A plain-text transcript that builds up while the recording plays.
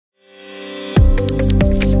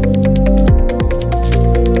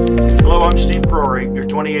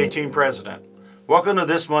2018 President. Welcome to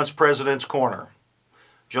this month's President's Corner.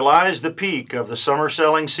 July is the peak of the summer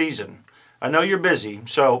selling season. I know you're busy,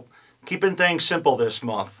 so keeping things simple this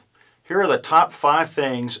month. Here are the top 5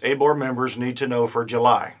 things ABoR members need to know for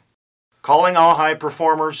July. Calling all high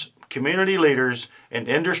performers, community leaders, and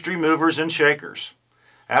industry movers and shakers.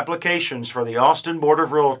 Applications for the Austin Board of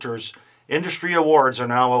Realtors Industry Awards are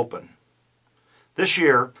now open. This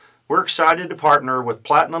year, we're excited to partner with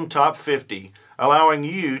Platinum Top 50, allowing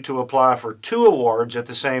you to apply for 2 awards at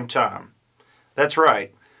the same time. That's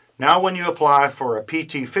right. Now when you apply for a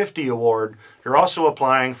PT 50 award, you're also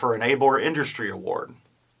applying for an ABoR Industry Award.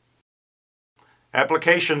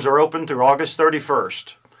 Applications are open through August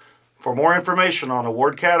 31st. For more information on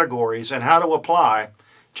award categories and how to apply,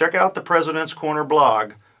 check out the President's Corner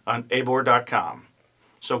blog on ABoR.com.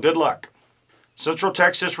 So good luck. Central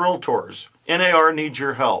Texas Realtors, NAR needs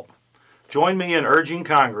your help. Join me in urging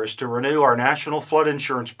Congress to renew our National Flood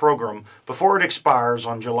Insurance Program before it expires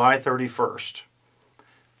on July 31st.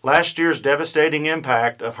 Last year's devastating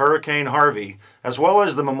impact of Hurricane Harvey, as well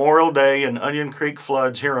as the Memorial Day and Onion Creek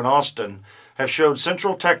floods here in Austin, have showed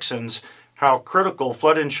Central Texans how critical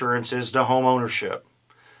flood insurance is to home ownership.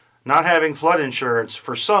 Not having flood insurance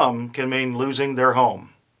for some can mean losing their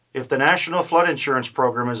home. If the National Flood Insurance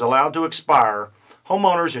Program is allowed to expire,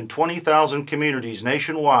 homeowners in 20,000 communities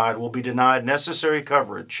nationwide will be denied necessary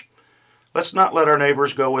coverage. Let's not let our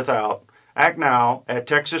neighbors go without. Act now at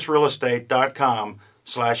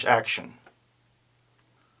texasrealestate.com/action.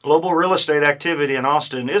 Global real estate activity in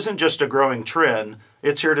Austin isn't just a growing trend,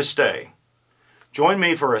 it's here to stay. Join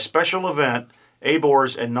me for a special event,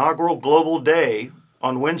 ABoR's inaugural Global Day,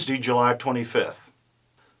 on Wednesday, July 25th.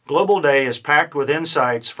 Global Day is packed with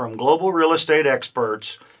insights from global real estate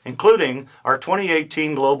experts, including our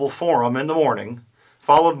 2018 Global Forum in the morning,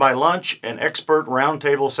 followed by lunch and expert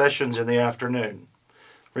roundtable sessions in the afternoon.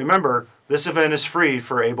 Remember, this event is free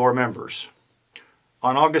for ABoR members.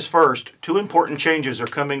 On August 1st, 2 important changes are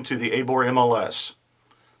coming to the ABoR MLS.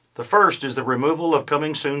 The first is the removal of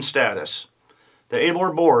Coming Soon status. The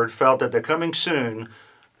ABoR board felt that the Coming Soon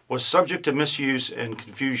was subject to misuse and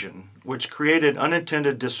confusion, which created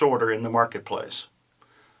unintended disorder in the marketplace.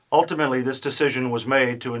 Ultimately, this decision was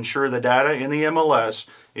made to ensure the data in the MLS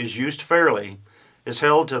is used fairly, is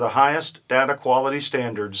held to the highest data quality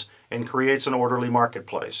standards, and creates an orderly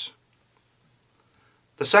marketplace.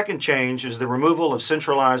 The second change is the removal of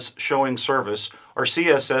Centralized Showing Service, or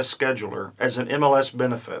CSS Scheduler, as an MLS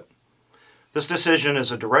benefit. This decision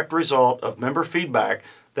is a direct result of member feedback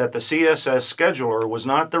that the CSS Scheduler was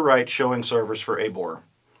not the right showing service for ABoR.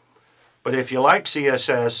 But if you like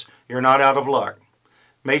CSS, you're not out of luck.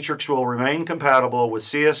 Matrix will remain compatible with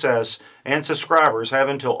CSS, and subscribers have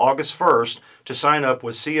until August 1st to sign up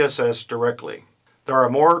with CSS directly. There are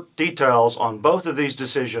more details on both of these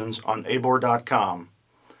decisions on ABoR.com.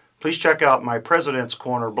 Please check out my President's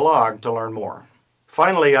Corner blog to learn more.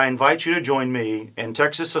 Finally, I invite you to join me and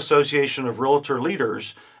Texas Association of Realtor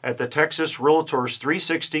Leaders at the Texas Realtors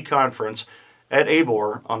 360 Conference at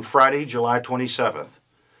ABoR on Friday, July 27th.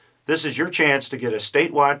 This is your chance to get a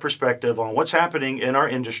statewide perspective on what's happening in our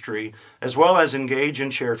industry, as well as engage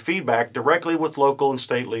and share feedback directly with local and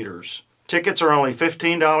state leaders. Tickets are only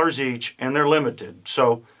 $15 each, and they're limited,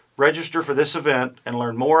 so register for this event and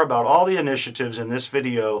learn more about all the initiatives in this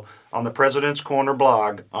video on the President's Corner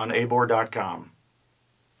blog on ABoR.com.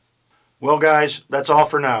 Well guys, that's all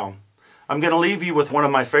for now. I'm going to leave you with one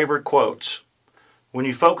of my favorite quotes. When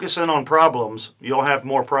you focus in on problems, you'll have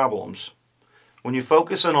more problems. When you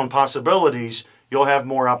focus in on possibilities, you'll have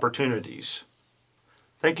more opportunities.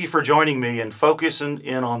 Thank you for joining me and focusing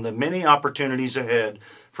in on the many opportunities ahead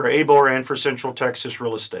for ABoR and for Central Texas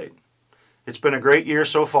real estate. It's been a great year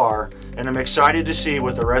so far, and I'm excited to see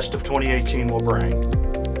what the rest of 2018 will bring.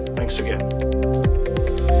 Thanks again.